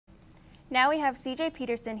Now we have CJ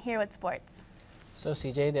Peterson here with sports. So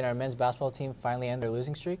CJ, did our men's basketball team finally end their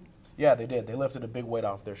losing streak? Yeah, they did. They lifted a big weight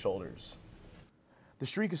off their shoulders. The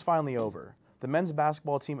streak is finally over. The men's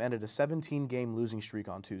basketball team ended a 17-game losing streak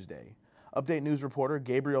on Tuesday. Update News reporter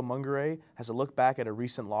Gabriel Mungare has a look back at a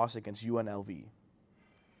recent loss against UNLV.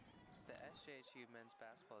 The SJSU men's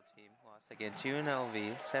basketball team lost against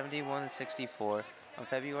UNLV 71-64 on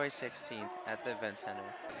February 16th at the Event Center.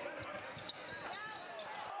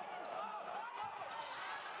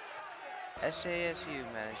 SJSU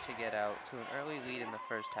managed to get out to an early lead in the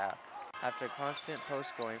first half after constant post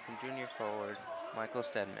scoring from junior forward Michael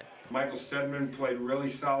Stedman. Michael Stedman played really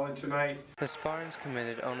solid tonight. The Spartans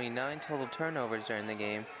committed only 9 total turnovers during the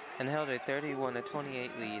game and held a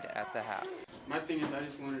 31-28 lead at the half. My thing is I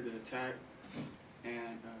just wanted to attack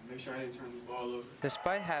and make sure I didn't turn the ball over.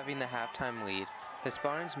 Despite having the halftime lead, the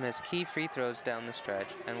Spartans missed key free throws down the stretch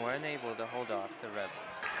and were unable to hold off the Rebels.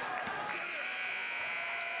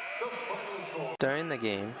 During the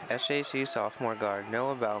game, SJSU sophomore guard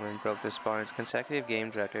Noah Bauman broke the Spartans' consecutive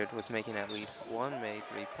games record with making at least one made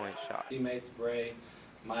three-point shot. Teammates Bray,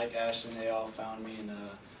 Mike, Ashton, they all found me, and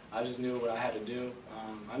I just knew what I had to do.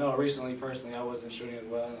 I know recently, personally, I wasn't shooting as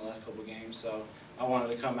well in the last couple games, so I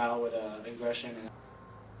wanted to come out with aggression.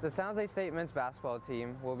 The San Jose State men's basketball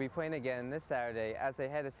team will be playing again this Saturday as they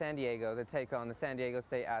head to San Diego to take on the San Diego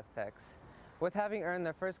State Aztecs. With having earned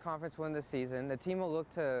their first conference win this season, the team will look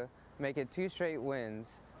to make it 2 straight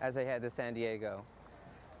wins as they head to San Diego.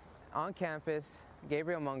 On campus,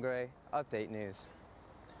 Gabriel Mungare, Update News.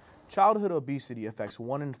 Childhood obesity affects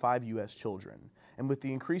 1 in 5 U.S. children, and with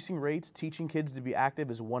the increasing rates, teaching kids to be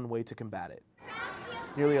active is one way to combat it.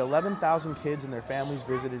 Nearly 11,000 kids and their families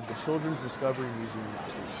visited the Children's Discovery Museum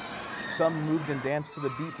last week. Some moved and danced to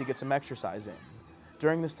the beat to get some exercise in.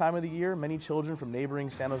 During this time of the year, many children from neighboring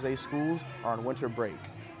San Jose schools are on winter break,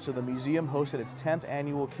 so the museum hosted its 10th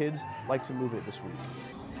annual Kids Like to Move It this week.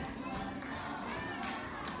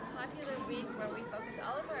 Popular week where we focus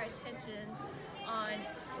all of our attentions on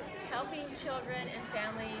helping children and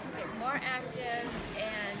families get more active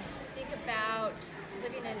and think about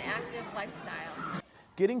living an active lifestyle.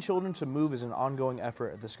 Getting children to move is an ongoing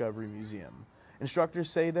effort at Discovery Museum. Instructors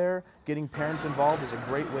say there, getting parents involved is a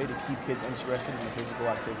great way to keep kids interested in physical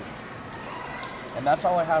activity. And that's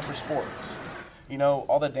all I have for sports. You know,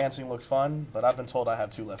 all that dancing looked fun, but I've been told I have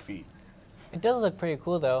 2 left feet. It does look pretty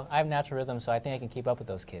cool though. I have natural rhythm, so I think I can keep up with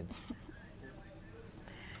those kids.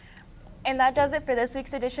 And that does it for this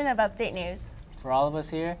week's edition of Update News. For all of us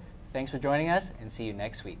here, thanks for joining us and see you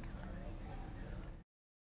next week.